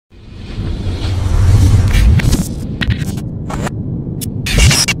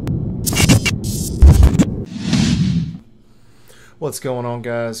What's going on,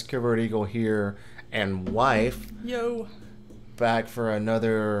 guys? Covert Eagle here, and wife. Yo. Back for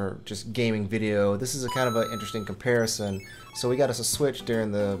another just gaming video. This is a kind of an interesting comparison. So we got us a Switch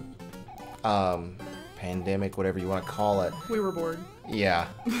during the pandemic, whatever you want to call it. We were bored. Yeah.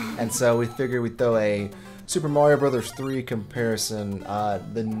 And so we figured we'd throw a Super Mario Brothers 3 comparison,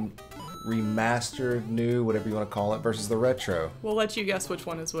 the remastered, new, whatever you want to call it, versus the retro. We'll let you guess which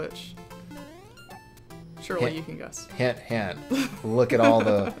one is which. Surely you can guess. Hint, hint. Look at all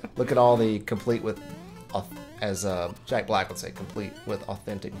the complete with, as Jack Black would say, complete with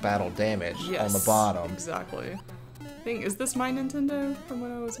authentic battle damage on the bottom. Exactly. Is this my Nintendo from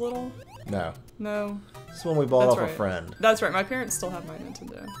when I was little? No. No. This one we bought off a friend. That's right. My parents still have my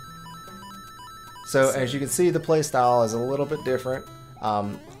Nintendo. So as you can see, the play style is a little bit different.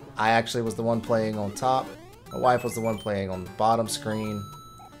 I actually was the one playing on top. My wife was the one playing on the bottom screen.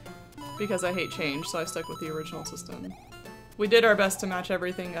 Because I hate change, so I stuck with the original system. We did our best to match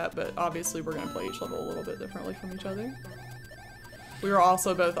everything up, but obviously we're going to play each level a little bit differently from each other. We were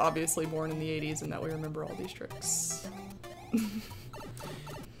also both obviously born in the 80s and that we remember all these tricks.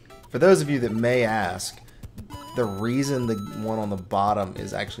 For those of you that may ask, the reason the one on the bottom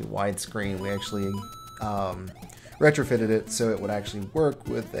is actually widescreen, we actually retrofitted it so it would actually work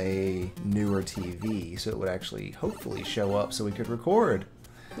with a newer TV, so it would actually hopefully show up so we could record.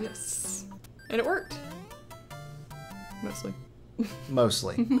 Yes. And it worked. Mostly.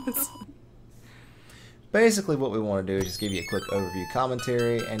 Mostly. Basically what we want to do is just give you a quick overview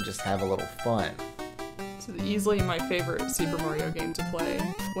commentary and just have a little fun. It's easily my favorite Super Mario game to play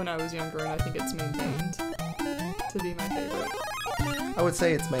when I was younger, and I think it's maintained to be my favorite. I would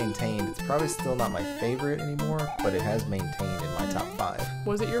say it's maintained. It's probably still not my favorite anymore, but it has maintained in my top 5.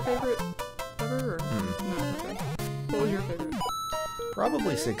 Was it your favorite ever? Or? No, okay. What was your favorite?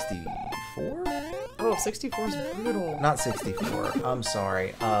 Probably 64? Oh, 64 is brutal. Not 64. I'm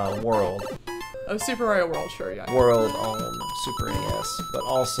sorry. World. Oh, Super Mario World, sure, yeah. World on Super NES, but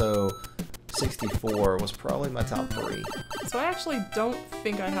also 64 was probably my top 3. So I actually don't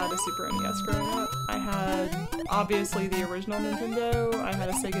think I had a Super NES growing up. I had, obviously, the original Nintendo, I had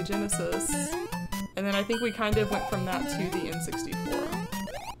a Sega Genesis, and then I think we kind of went from that to the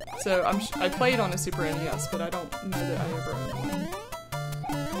N64. So I played on a Super NES, but I don't know that I ever owned one.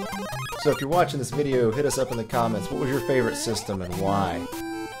 So if you're watching this video, hit us up in the comments. What was your favorite system and why?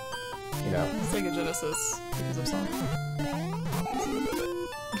 You know. Sega Genesis, because of Sonic.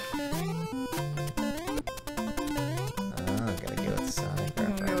 Gotta go with Sonic.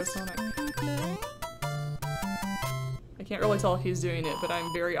 I'm gonna go with Sonic. I can't really tell if he's doing it, but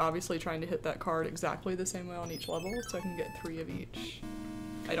I'm very obviously trying to hit that card exactly the same way on each level, so I can get 3 of each.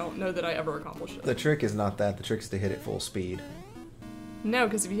 I don't know that I ever accomplished it. The trick is not that. The trick is to hit it full speed. No,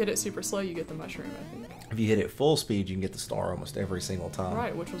 because if you hit it super slow, you get the mushroom, I think. If you hit it full speed, you can get the star almost every single time.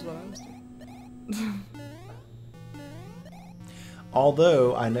 Right, which was what I was doing.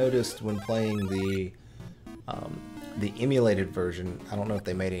 Although, I noticed when playing the emulated version, I don't know if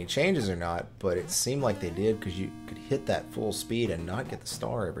they made any changes or not, but it seemed like they did, because you could hit that full speed and not get the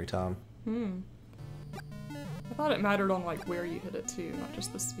star every time. I thought it mattered on like where you hit it too, not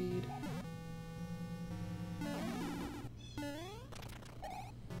just the speed.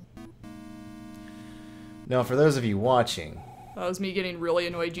 Now, for those of you watching... That was me getting really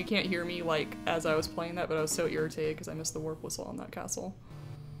annoyed. You can't hear me, like, as I was playing that, but I was so irritated because I missed the warp whistle on that castle.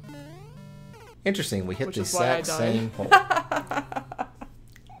 Interesting, we hit the exact same hole.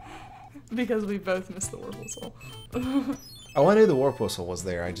 Because we both missed the warp whistle. Oh, I knew the warp whistle was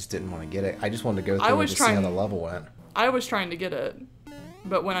there, I just didn't want to get it. I just wanted to go through and just see how the level went. I was trying to get it,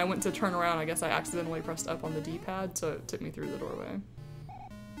 but when I went to turn around, I guess I accidentally pressed up on the D-pad, so it took me through the doorway.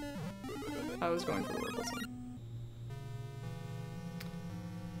 I was going for the warp whistle.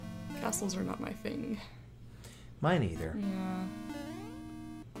 Castles are not my thing. Mine either. Yeah.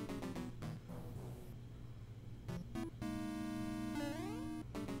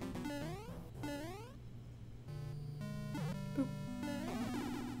 Boop.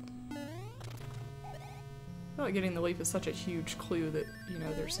 I feel like getting the leaf is such a huge clue that, you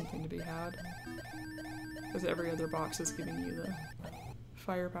know, there's something to be had. Because every other box is giving you the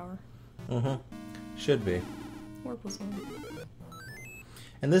firepower. Should be. Warp whistle.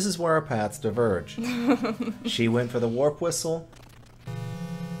 And this is where our paths diverge. She went for the warp whistle.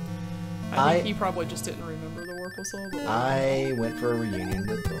 I think he probably just didn't remember the warp whistle. But I went for a reunion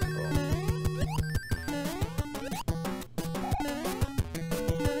with Coco.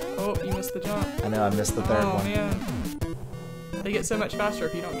 Oh, you missed the jump. I know, I missed the third one. Oh, man. They get so much faster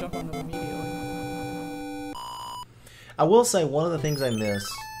if you don't jump on them immediately. I will say one of the things I miss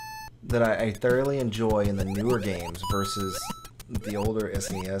that I thoroughly enjoy in the newer games versus the older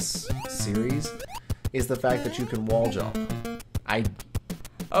SNES series is the fact that you can wall jump.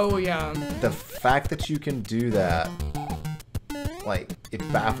 Oh, yeah. The fact that you can do that, like, it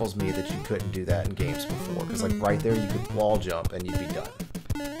baffles me that you couldn't do that in games before. Because, like, right there you could wall jump and you'd be done.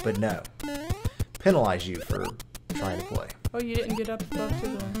 But no. Penalize you for trying to play. Oh, you didn't get up above to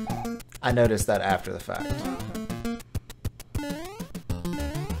the... I noticed that after the fact. Oh,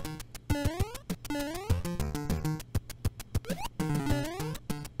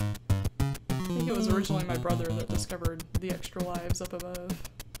 I think it was originally my brother that discovered the extra lives up above.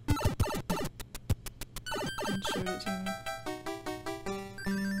 And showed it to me.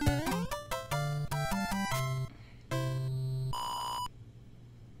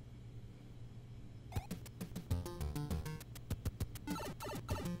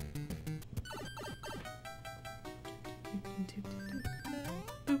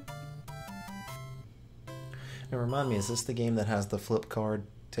 Now remind me, is this the game that has the flip card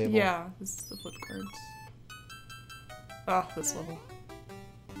table? Yeah, this is the flip cards. Ah, this level.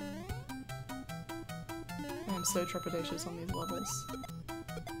 I am so trepidatious on these levels.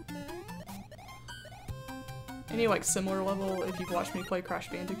 Any like similar level, if you've watched me play Crash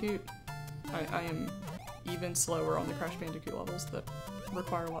Bandicoot, I am even slower on the Crash Bandicoot levels that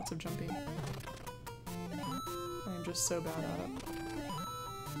require lots of jumping. I am just so bad at it.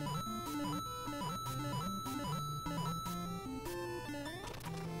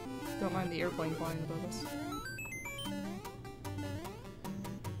 Don't mind the airplane flying above us.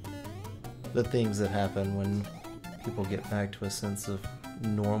 The things that happen when people get back to a sense of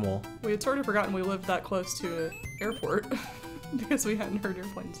normal. We had sort of forgotten we lived that close to an airport because we hadn't heard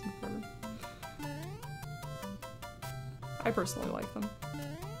airplanes in forever. I personally like them.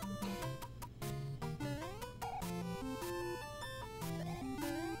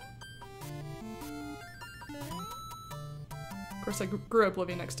 Of course, I grew up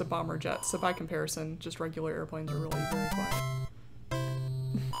living next to bomber jets, so by comparison, just regular airplanes are really very quiet.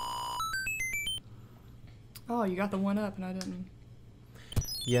 Oh, you got the one up and I didn't.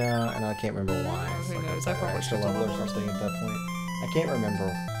 Yeah, and I can't remember why. Oh, It's who like knows? a I probably extra skipped a level or level or something at something. that point. I can't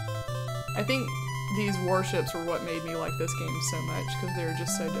remember. I think these warships were what made me like this game so much, because they were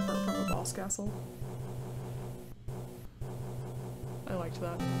just so different from a boss castle. I liked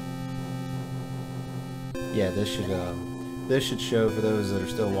that. Yeah, this should show, for those that are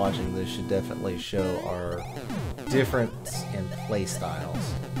still watching, this should definitely show our difference in play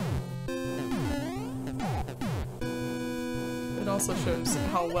styles. It also shows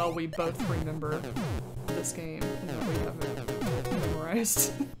how well we both remember this game and that we have it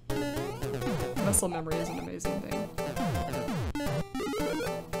memorized. Muscle memory is an amazing thing.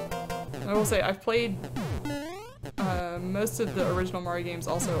 I will say, I've played most of the original Mario games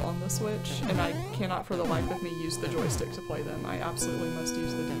also on the Switch, and I cannot for the life of me use the joystick to play them. I absolutely must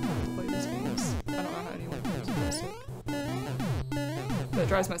use the D-pad to play these games. I don't know how anyone can use a joystick. But it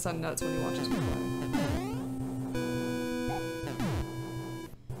drives my son nuts when he watches me play.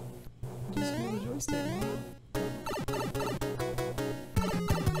 Just use the joystick.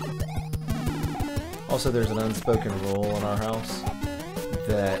 Also, there's an unspoken rule in our house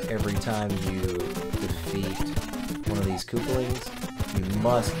that every time you defeat one of these Koopalings, you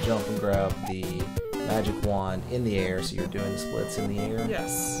must jump and grab the magic wand in the air, so you're doing splits in the air.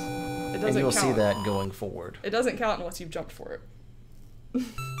 Yes. It doesn't And you'll count. see that going forward. It doesn't count unless you've jumped for it. I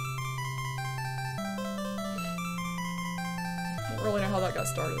don't really know how that got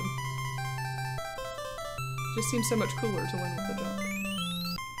started. Just seems so much cooler to win with the jump.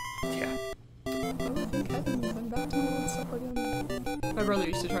 Yeah. Oh, I think Evan went back to and stuff again. My brother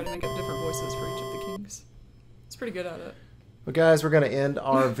used to try to make up different voices for each of the kings. He's pretty good at it. Well, guys, we're going to end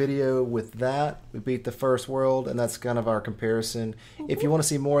our video with that. We beat the first world, and that's kind of our comparison. If you want to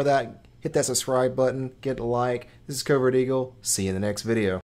see more of that, hit that subscribe button, get a like. This is Covert Eagle. See you in the next video.